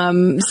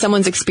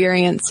someone's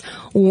experience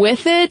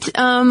with it.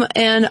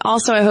 And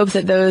also I hope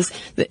that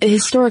the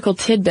historical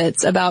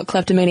tidbits about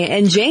kleptomania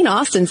and Jane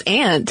Austen's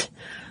aunt,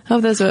 I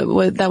hope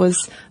that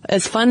was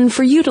as fun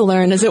for you to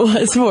learn as it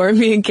was for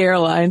me and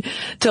Caroline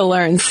to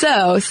learn.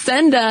 So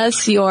send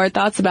us your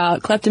thoughts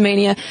about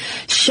kleptomania,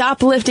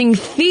 shoplifting,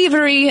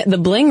 thievery, the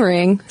bling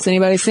ring. Has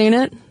anybody seen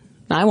it?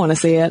 I want to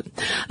see it.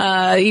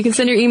 You can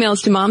send your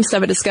emails to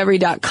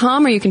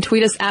momstuff@discovery.com, or you can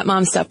tweet us at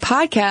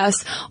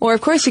momstuffpodcast, or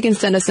of course you can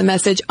send us a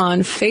message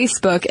on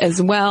Facebook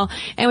as well.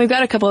 And we've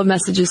got a couple of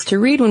messages to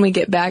read when we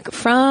get back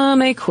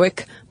from a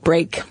quick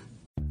break.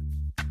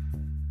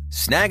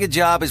 Snag a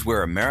Job is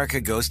where America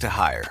goes to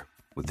hire,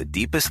 with the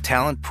deepest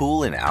talent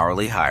pool in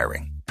hourly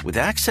hiring. With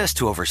access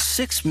to over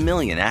 6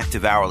 million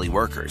active hourly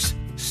workers,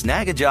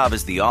 Snag a Job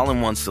is the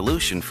all-in-one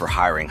solution for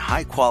hiring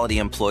high-quality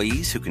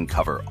employees who can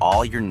cover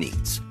all your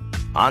needs.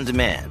 On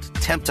demand,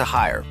 temp to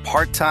hire,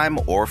 part-time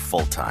or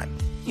full-time.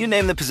 You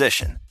name the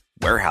position.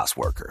 Warehouse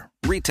worker,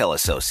 retail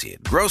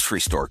associate, grocery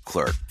store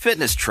clerk,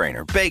 fitness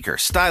trainer, baker,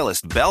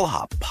 stylist,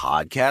 bellhop,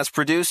 podcast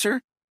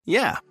producer.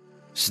 Yeah,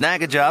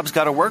 Snag a Job's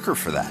got a worker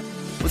for that.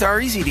 With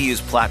our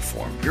easy-to-use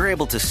platform, you're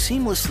able to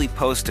seamlessly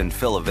post and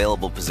fill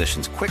available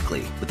positions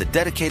quickly with a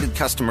dedicated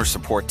customer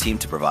support team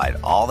to provide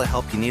all the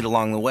help you need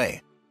along the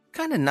way.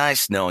 Kind of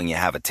nice knowing you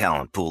have a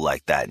talent pool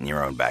like that in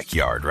your own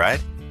backyard,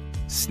 right?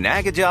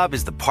 Snag a Job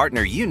is the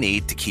partner you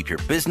need to keep your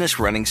business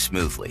running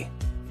smoothly.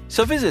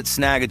 So visit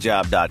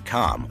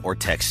snagajob.com or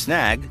text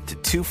SNAG to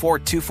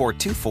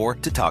 242424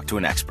 to talk to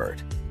an expert.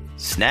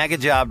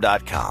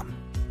 Snagajob.com,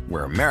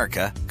 where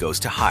America goes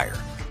to hire.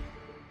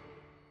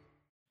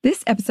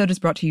 This episode is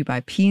brought to you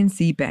by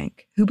PNC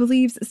Bank, who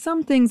believes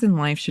some things in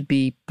life should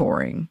be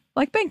boring,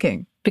 like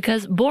banking.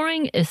 Because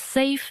boring is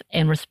safe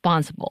and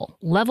responsible,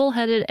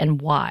 level-headed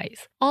and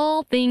wise.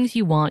 All things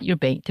you want your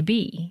bank to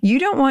be. You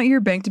don't want your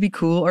bank to be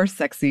cool or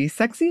sexy.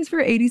 Sexy is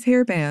for 80s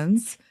hair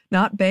bands,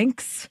 not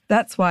banks.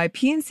 That's why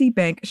PNC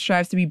Bank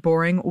strives to be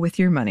boring with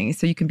your money,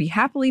 so you can be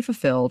happily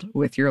fulfilled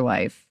with your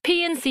life.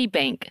 PNC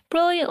Bank,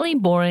 brilliantly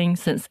boring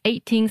since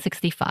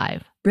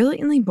 1865.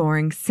 Brilliantly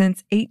Boring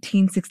Since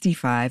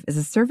 1865 is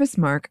a service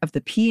mark of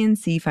the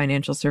PNC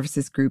Financial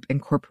Services Group,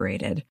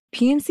 Incorporated.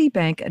 PNC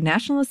Bank, a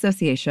National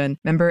Association,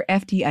 member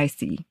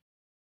FDIC.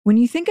 When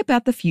you think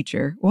about the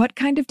future, what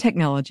kind of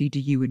technology do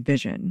you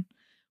envision?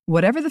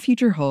 Whatever the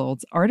future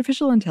holds,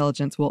 artificial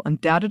intelligence will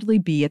undoubtedly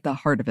be at the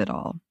heart of it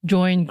all.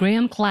 Join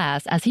Graham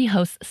Class as he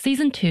hosts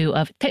Season 2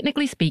 of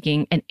Technically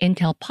Speaking, an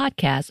Intel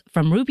podcast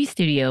from Ruby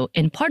Studio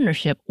in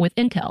partnership with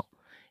Intel.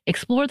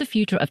 Explore the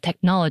future of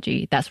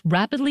technology that's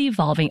rapidly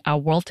evolving our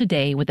world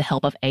today with the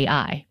help of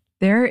AI.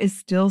 There is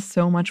still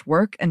so much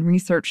work and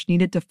research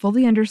needed to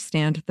fully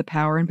understand the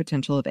power and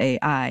potential of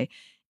AI,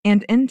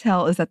 and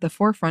Intel is at the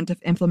forefront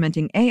of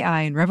implementing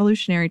AI and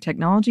revolutionary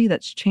technology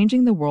that's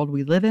changing the world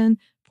we live in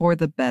for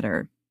the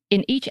better.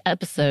 In each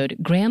episode,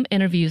 Graham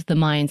interviews the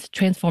minds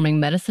transforming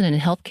medicine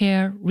and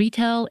healthcare,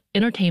 retail,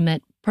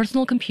 entertainment,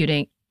 personal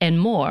computing, and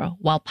more,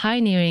 while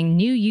pioneering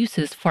new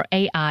uses for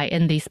AI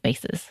in these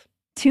spaces.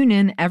 Tune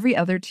in every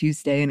other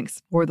Tuesday and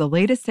explore the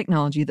latest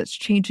technology that's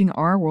changing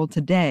our world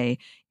today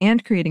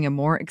and creating a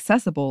more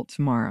accessible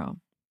tomorrow.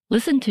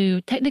 Listen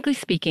to Technically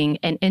Speaking,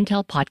 an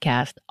Intel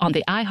podcast on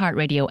the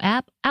iHeartRadio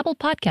app, Apple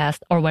Podcast,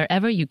 or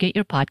wherever you get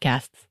your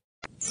podcasts.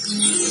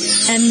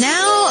 And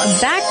now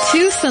back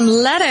to some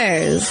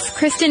letters.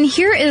 Kristen,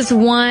 here is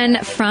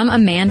one from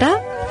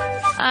Amanda.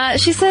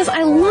 She says,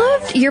 I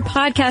loved your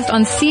podcast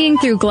on seeing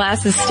through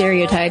glasses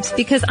stereotypes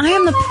because I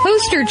am the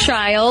poster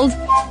child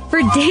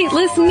for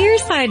dateless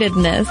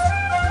nearsightedness.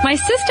 My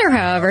sister,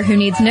 however, who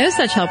needs no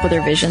such help with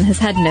her vision, has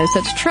had no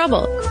such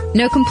trouble.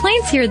 No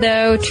complaints here,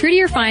 though. True to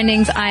your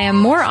findings, I am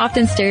more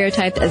often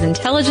stereotyped as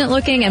intelligent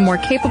looking and more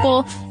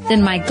capable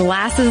than my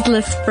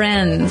glassesless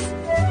friends.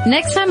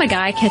 Next time a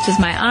guy catches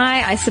my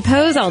eye, I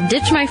suppose I'll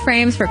ditch my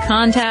frames for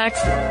contacts,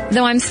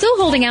 though I'm still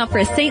holding out for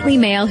a saintly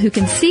male who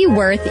can see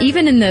worth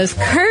even in those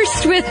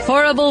cursed with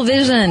horrible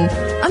vision.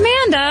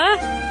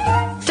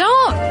 Amanda,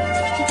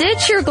 don't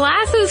ditch your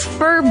glasses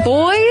for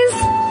boys.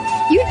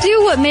 You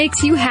do what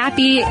makes you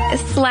happy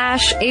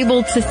 /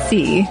 able to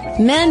see.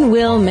 Men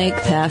will make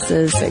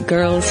passes at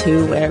girls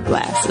who wear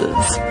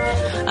glasses.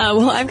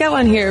 Well, I've got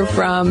one here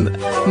from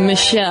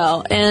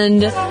Michelle,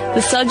 and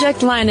the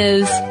subject line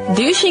is,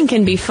 douching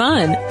can be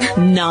fun.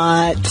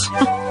 Not.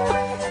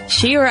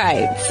 She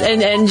writes,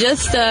 and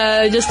just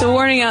a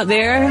warning out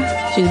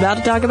there, she's about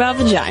to talk about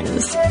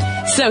vaginas.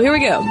 So here we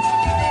go.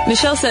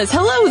 Michelle says,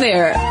 hello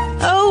there.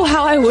 Oh,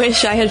 how I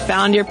wish I had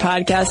found your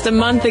podcast a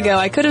month ago.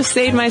 I could have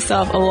saved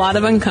myself a lot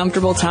of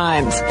uncomfortable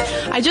times.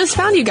 I just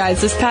found you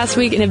guys this past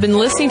week and have been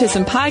listening to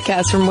some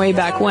podcasts from way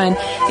back when,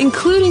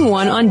 including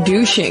one on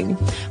douching.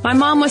 My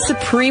mom was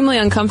supremely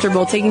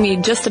uncomfortable taking me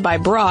just to buy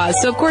bras,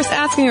 so of course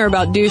asking her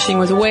about douching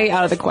was way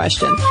out of the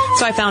question.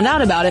 So I found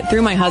out about it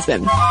through my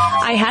husband.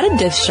 I had a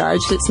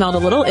discharge that smelled a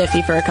little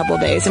iffy for a couple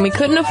of days, and we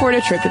couldn't afford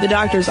a trip to the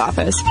doctor's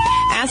office.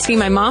 Asking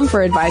my mom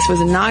for advice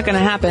was not going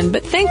to happen,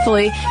 but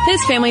thankfully,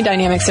 his family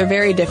dynamics are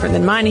very different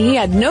than mine, and he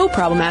had no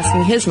problem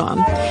asking his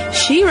mom.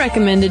 She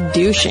recommended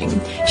douching.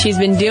 She's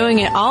been doing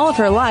it all of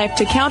her life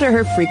to counter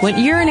her frequent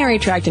urinary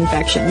tract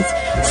infections.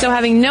 So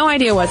having no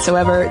idea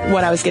whatsoever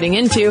what I was getting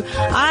into,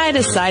 I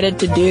decided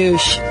to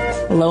douche.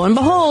 Lo and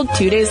behold,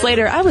 2 days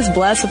later, I was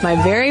blessed with my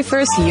very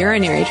first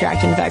urinary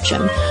tract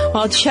infection.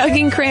 While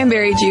chugging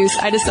cranberry juice,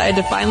 I decided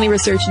to finally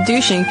research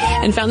douching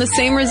and found the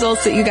same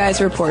results that you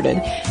guys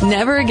reported.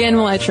 Never again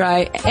will I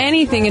try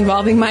anything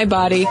involving my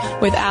body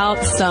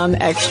without some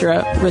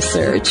extra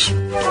research.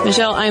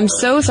 Michelle, I'm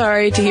so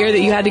sorry to hear that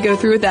you had to go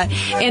through with that.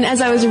 And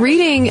as I was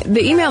reading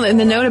the email and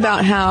the note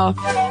about how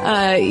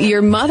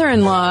your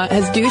mother-in-law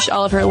has douched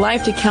all of her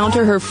life to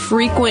counter her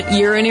frequent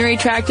urinary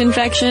tract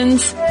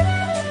infections,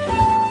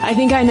 I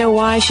think I know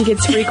why she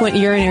gets frequent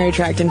urinary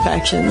tract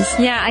infections.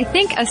 Yeah, I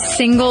think a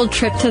single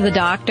trip to the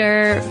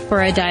doctor for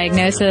a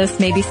diagnosis,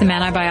 maybe some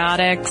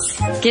antibiotics,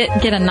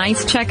 get a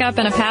nice checkup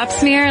and a pap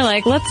smear.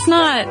 Like, let's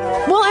not.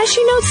 Well, as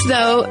she notes,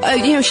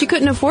 though, she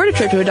couldn't afford a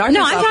trip to a doctor's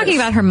office. No, I'm talking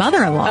about her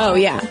mother-in-law. Oh,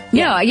 yeah.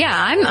 No, yeah,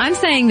 I'm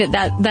saying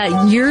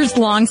that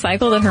years-long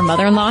cycle that her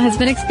mother-in-law has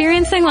been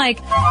experiencing, like,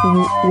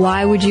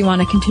 why would you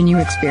want to continue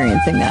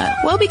experiencing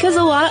that? Well, because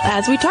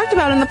as we talked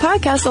about in the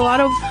podcast, a lot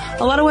of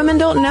women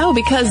don't know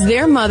because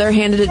their mother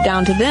handed it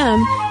down to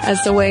them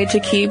as the way to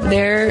keep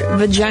their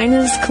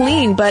vaginas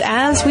clean. But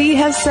as we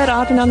have said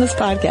often on this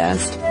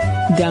podcast,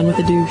 down with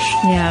the douche.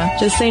 Yeah.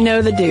 Just say no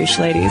to the douche,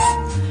 ladies.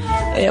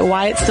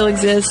 Why it still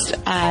exists,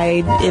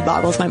 it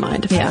boggles my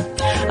mind. Yeah.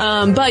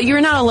 But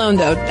you're not alone,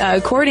 though.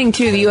 According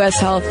to the U.S.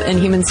 Health and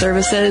Human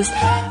Services,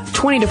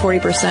 20 to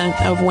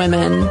 40% of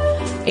women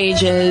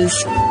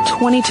ages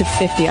 20 to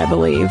 50, I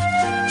believe,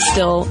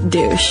 still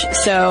douche.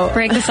 So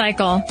break the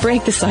cycle.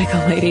 Break the cycle,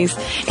 ladies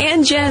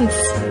and gents.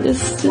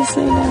 Just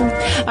say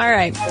no. All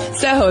right.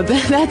 So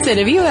that's it.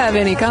 If you have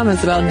any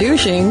comments about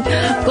douching,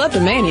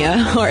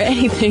 kleptomania, or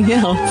anything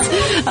else,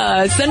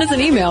 send us an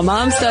email.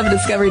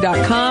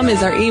 momstuffdiscovery.com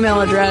is our email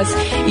address.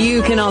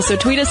 You can also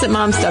tweet us at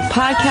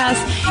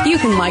momstuffpodcast. You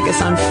can like us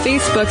on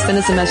Facebook. Send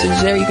us a message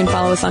there. You can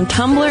follow us on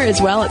Tumblr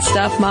as well at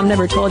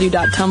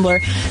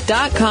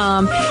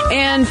stuffmomnevertoldyou.tumblr.com.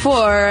 And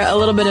for a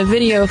little bit of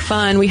video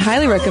fun, we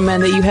highly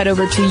recommend that you head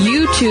over to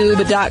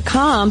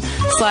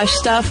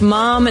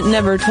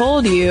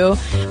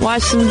youtube.com/stuffmomnevertoldyou.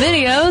 Watch some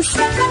videos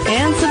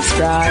and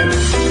subscribe.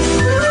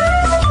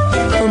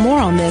 For more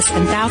on this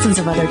and thousands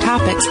of other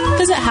topics,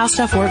 visit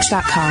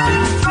howstuffworks.com.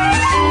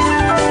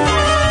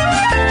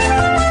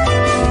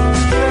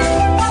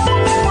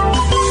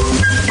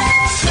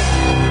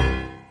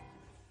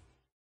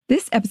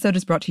 This episode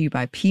is brought to you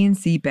by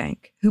PNC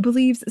Bank, who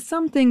believes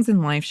some things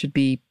in life should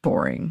be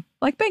boring,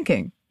 like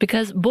banking.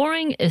 Because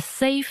boring is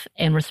safe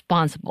and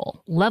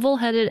responsible,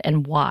 level-headed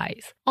and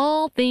wise.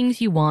 All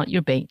things you want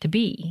your bank to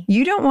be.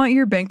 You don't want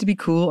your bank to be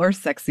cool or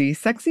sexy.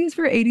 Sexy is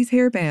for 80s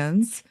hair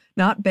bands,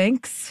 not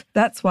banks.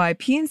 That's why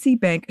PNC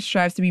Bank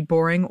strives to be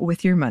boring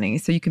with your money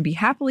so you can be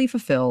happily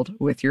fulfilled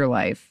with your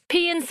life.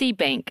 PNC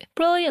Bank,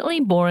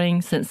 brilliantly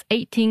boring since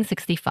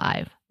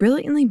 1865.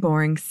 Brilliantly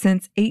Boring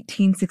Since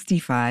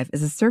 1865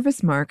 is a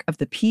service mark of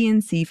the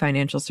PNC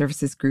Financial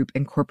Services Group,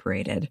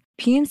 Incorporated.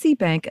 PNC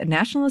Bank, a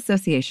National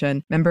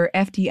Association, member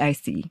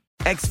FDIC.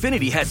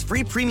 Xfinity has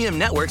free premium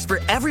networks for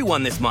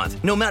everyone this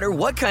month, no matter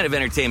what kind of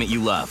entertainment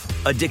you love.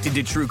 Addicted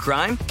to true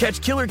crime?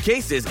 Catch killer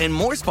cases and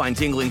more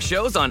spine-tingling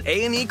shows on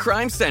A&E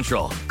Crime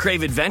Central.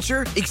 Crave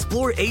adventure?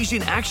 Explore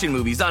Asian action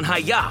movies on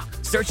Hi-Ya.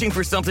 Searching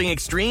for something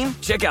extreme?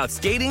 Check out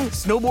skating,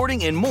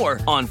 snowboarding, and more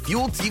on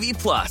Fuel TV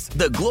Plus,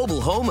 the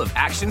global home of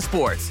action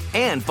sports.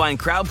 And find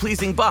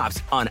crowd-pleasing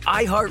bops on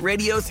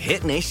iHeartRadio's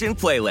Hit Nation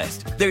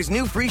playlist. There's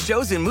new free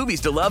shows and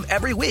movies to love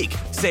every week.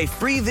 Say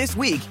free this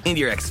week in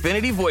your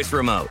Xfinity voice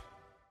remote.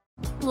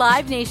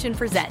 Live Nation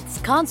presents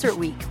Concert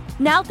Week.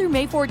 Now through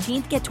May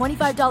 14th, get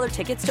 $25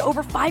 tickets to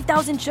over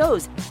 5,000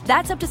 shows.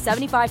 That's up to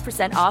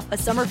 75% off a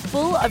summer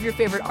full of your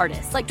favorite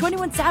artists like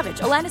 21 Savage,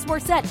 Alanis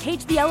Morissette,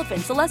 Cage the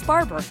Elephant, Celeste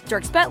Barber,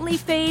 Dierks Bentley,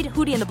 Fade,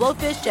 Hootie and the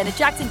Blowfish, Janet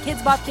Jackson,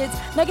 Kids Bop Kids,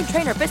 Meghan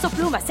Trainor, Peso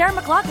Pluma, Sarah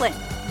McLachlan.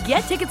 Get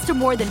tickets to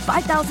more than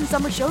 5,000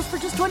 summer shows for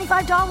just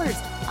 $25.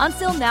 On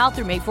sale now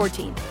through May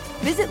 14th.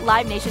 Visit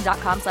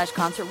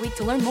LiveNation.com/Concert Week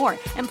to learn more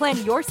and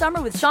plan your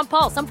summer with Sean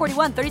Paul, Sum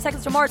 41, 30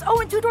 Seconds to Mars,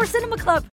 and Two Door Cinema Club.